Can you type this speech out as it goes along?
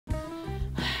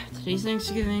Today's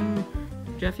Thanksgiving,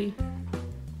 Jeffy?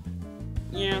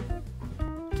 Yeah.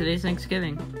 Today's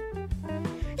Thanksgiving.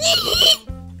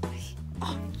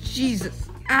 Oh, Jesus.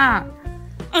 Ah!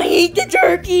 I hate the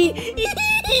turkey!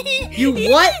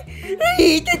 You what? I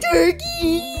hate the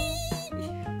turkey!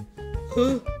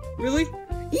 Huh? Really?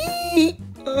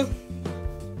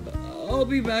 I'll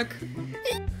be back.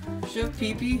 Chef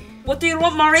Pee-Pee? What do you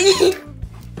want, Mari?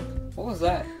 What was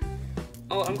that?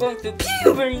 Oh, I'm going through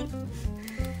puberty.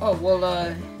 Oh, well,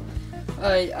 I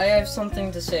have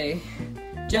something to say.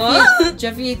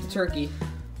 Jeffy ate the turkey.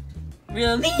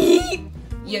 Really?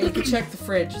 Yeah, you can check the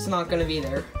fridge. It's not gonna be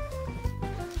there.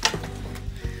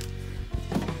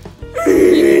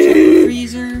 You can check the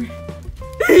freezer.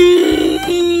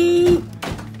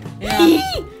 Yeah,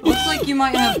 looks like you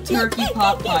might have turkey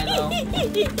pot pie though.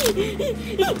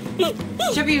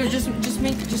 Jeffy, just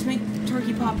make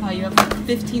turkey pot pie. You have like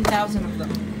 15,000 of them.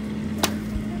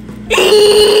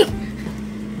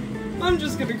 I'm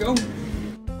just gonna go.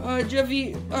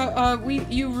 Jeffy,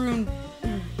 you ruined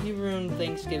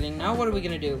Thanksgiving. Now what are we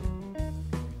gonna do?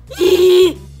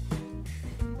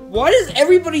 Why does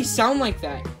everybody sound like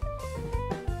that?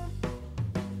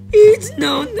 It's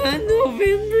not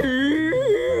November.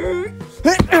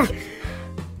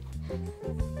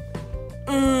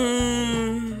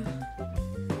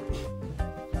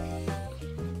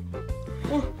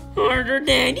 Harder,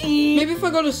 Daddy. Maybe if I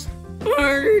go to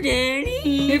Harder,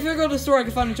 Daddy. Maybe if I go to the store, I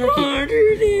can find a turkey.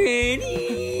 Harder,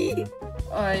 Daddy.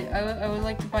 I would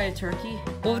like to buy a turkey.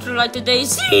 What would you like today,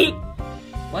 see?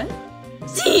 What?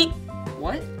 See?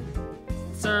 What?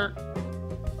 Sir.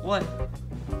 What?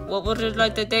 What would you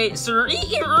like today, sir?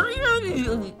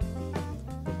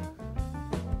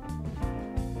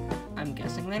 I'm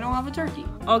guessing they don't have a turkey.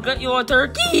 I'll get you a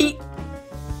turkey.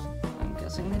 I'm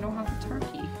guessing they don't have a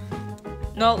turkey.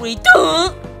 No, we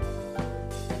don't.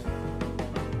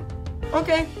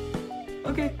 Okay.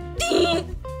 Okay.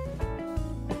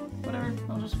 Whatever.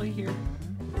 I'll just wait here.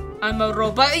 I'm a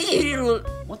robot.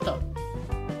 What the?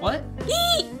 What?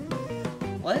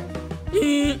 What?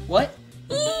 What?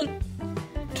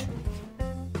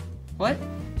 What?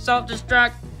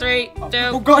 Self-destruct. 3, 2,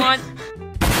 Oh, God.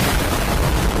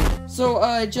 1.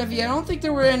 So, Jeffy, I don't think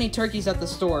there were any turkeys at the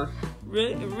store.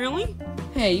 Really?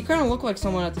 Hey, you kind of look like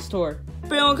someone at the store.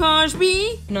 Bill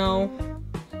Cosby? No.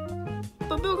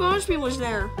 But Bill Cosby was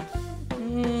there.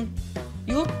 You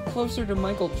look closer to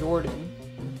Michael Jordan.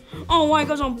 Oh, why?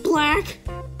 Because I'm black?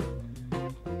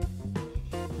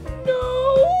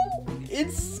 No!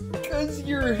 It's because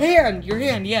your hand,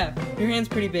 yeah. Your hand's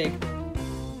pretty big.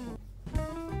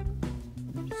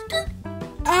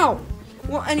 Ow!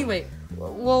 Well, anyway,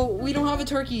 we don't have a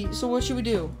turkey, so what should we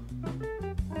do?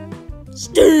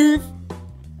 Starve!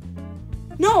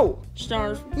 No!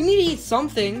 Starve. We need to eat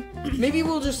something. Maybe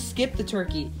we'll just skip the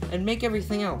turkey and make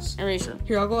everything else. Eraser.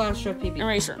 Here, I'll go ask Chef Pee-Pee.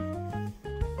 Eraser.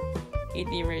 Eat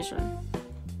the eraser.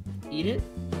 Eat it?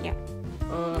 Yeah.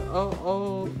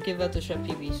 I'll give that to Chef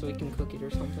Pee-Pee so he can cook it or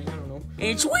something. I don't know.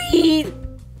 It's weed!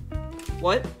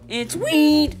 What? It's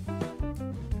weed!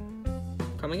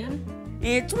 Come again?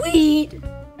 It's weed!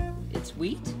 It's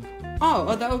wheat?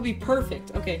 Oh, that would be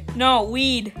perfect. Okay. No,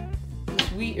 weed.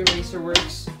 This wheat eraser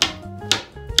works.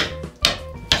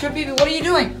 Chef Pee-Pee, what are you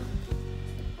doing?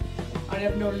 I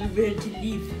have nowhere to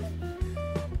live.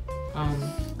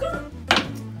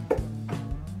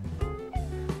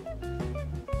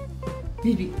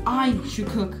 Maybe I should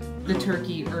cook the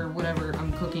turkey or whatever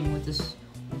I'm cooking with this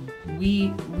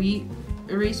wheat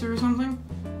eraser or something.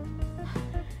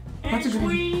 That's It's a good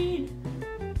weed!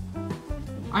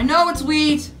 I know it's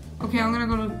wheat! Okay, I'm gonna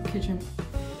go to the kitchen.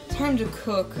 Time to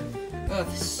cook. Ugh,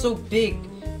 this is so big.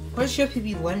 Why does Chef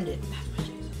Pee-Pee lend it?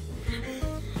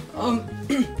 I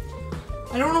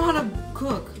don't know how to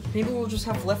cook. Maybe we'll just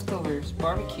have leftovers.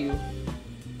 Barbecue.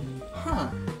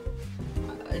 Huh.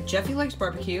 Jeffy likes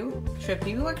barbecue. Chef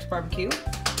Pee-Pee likes barbecue.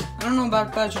 I don't know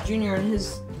about Badger Jr. and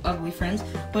his ugly friends,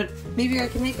 but maybe I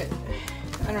can make it.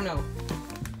 I don't know.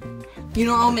 You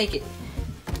know, I'll make it.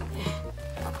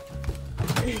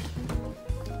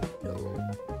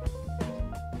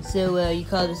 So, you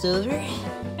called us over?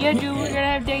 Yeah, dude, we're gonna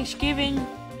have Thanksgiving.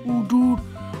 Oh, dude,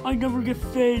 I never get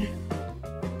fed.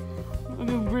 I'm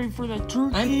gonna ready for that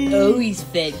turkey. I'm always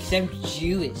fed because I'm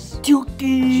Jewish.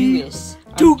 Turkey. Jewish.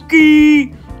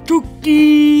 Turkey.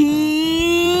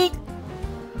 Turkey.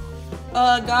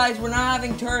 Guys, we're not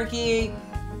having turkey.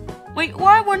 Wait,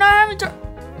 what? We're not having turkey.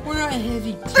 We're not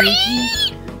having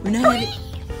turkey. We're not having...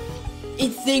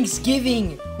 It's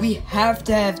Thanksgiving. We have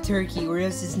to have turkey or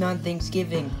else it's not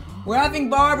Thanksgiving. We're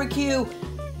having barbecue.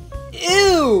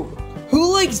 Ew!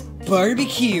 Who likes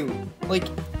barbecue? Like,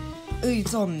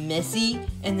 It's all messy,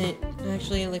 and then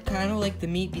actually, like, kind of like the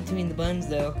meat between the buns,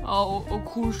 though. Oh, of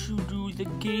course you do. The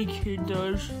gay kid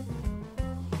does.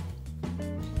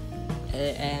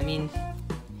 I mean,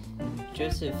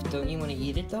 Joseph, don't you want to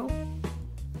eat it, though?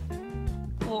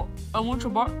 Well, I want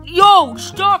your bar. Yo,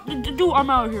 stop! Dude, I'm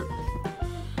out of here.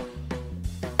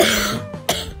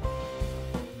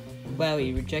 Wow,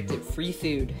 he rejected free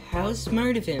food. How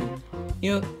smart of him.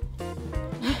 You know,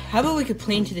 how about we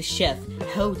complain to the chef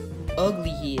how ugly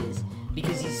he is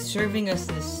because he's serving us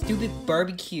this stupid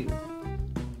barbecue.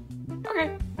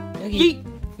 Okay. Okay.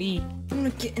 I'm gonna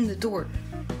get in the door.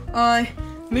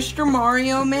 Mr.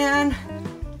 Mario, man?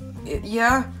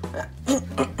 Yeah?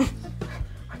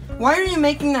 Why are you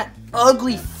making that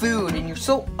ugly food and you're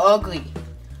so ugly?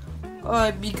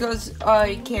 Because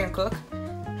I can't cook.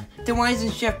 Then why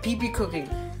isn't Chef Pee Pee cooking?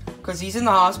 Because he's in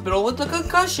the hospital with a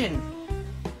concussion.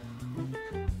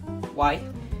 Why?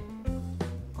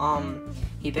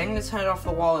 He banged his head off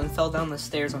the wall and fell down the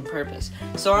stairs on purpose.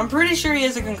 So I'm pretty sure he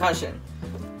has a concussion.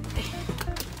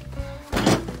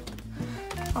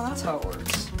 Oh, that's how it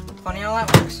works. Funny how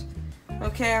that works.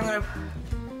 Okay,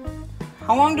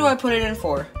 how long do I put it in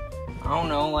for? I don't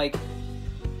know, like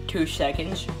 2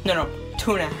 seconds? No,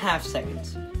 2.5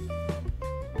 seconds.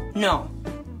 No.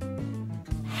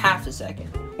 Half a second.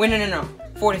 Wait, no.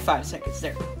 45 seconds,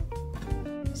 there.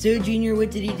 So, Junior, what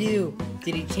did he do?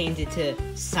 Did he change it to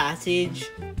sausage?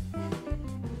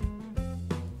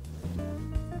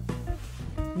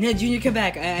 No, Junior, come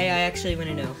back. I actually want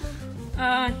to know.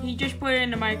 He just put it in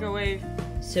the microwave.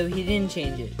 So he didn't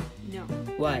change it? No.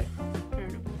 Why? I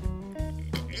don't know.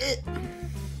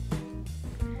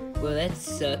 Well, that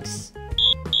sucks.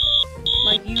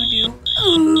 Like you do.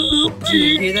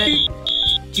 Junior, hear that?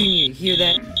 Junior, hear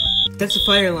that? That's a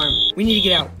fire alarm. We need to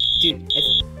get out. Dude,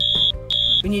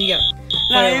 we need to get out.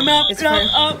 Light him up, It's a fire-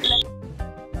 up.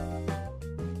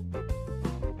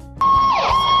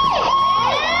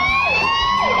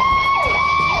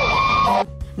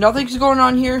 Nothing's going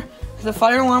on here. The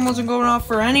fire alarm wasn't going off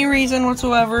for any reason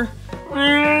whatsoever.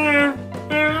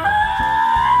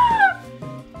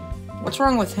 What's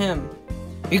wrong with him?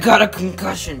 You got a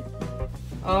concussion.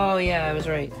 Oh yeah, I was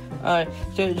right.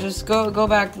 Just go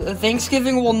back.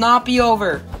 Thanksgiving will not be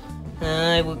over.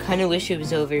 I would kind of wish it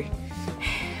was over.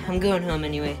 I'm going home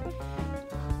anyway.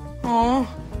 Oh,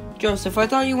 Joseph, I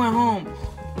thought you went home.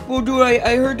 Well, dude,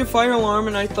 I heard the fire alarm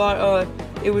and I thought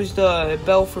it was the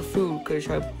bell for food because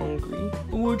I'm hungry.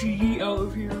 I want to eat out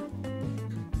of here.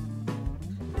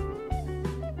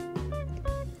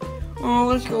 Oh,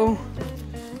 let's go.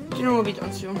 Dinner will be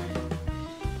done soon.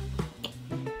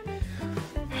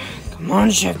 Come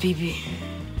on, Chef Pee Pee.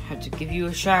 I have to give you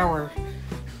a shower.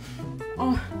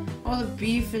 Oh, all the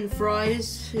beef and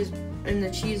fries and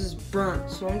the cheese is burnt,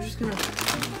 so I'm just gonna.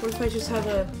 What if I just have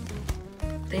a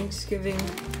Thanksgiving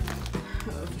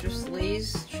of just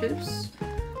Lay's chips?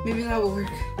 Maybe that will work.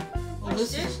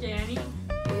 What's this, Danny?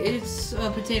 It's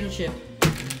a potato chip.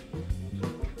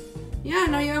 Yeah,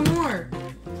 now you have more.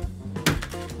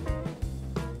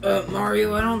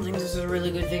 Mario, I don't think this is a really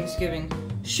good Thanksgiving.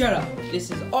 Shut up. This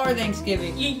is our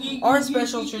Thanksgiving. Our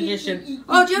special tradition.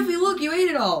 Oh, Jeffy, look, you ate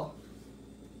it all.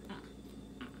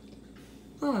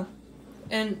 Huh.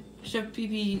 And Chef Pee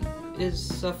Pee is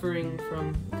suffering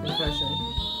from concussion.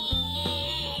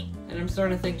 And I'm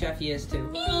starting to think Jeffy is too.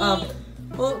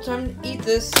 Well, time to eat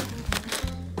this.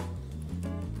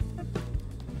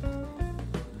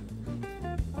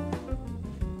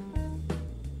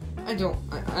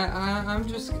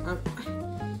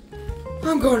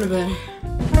 I'm going to bed.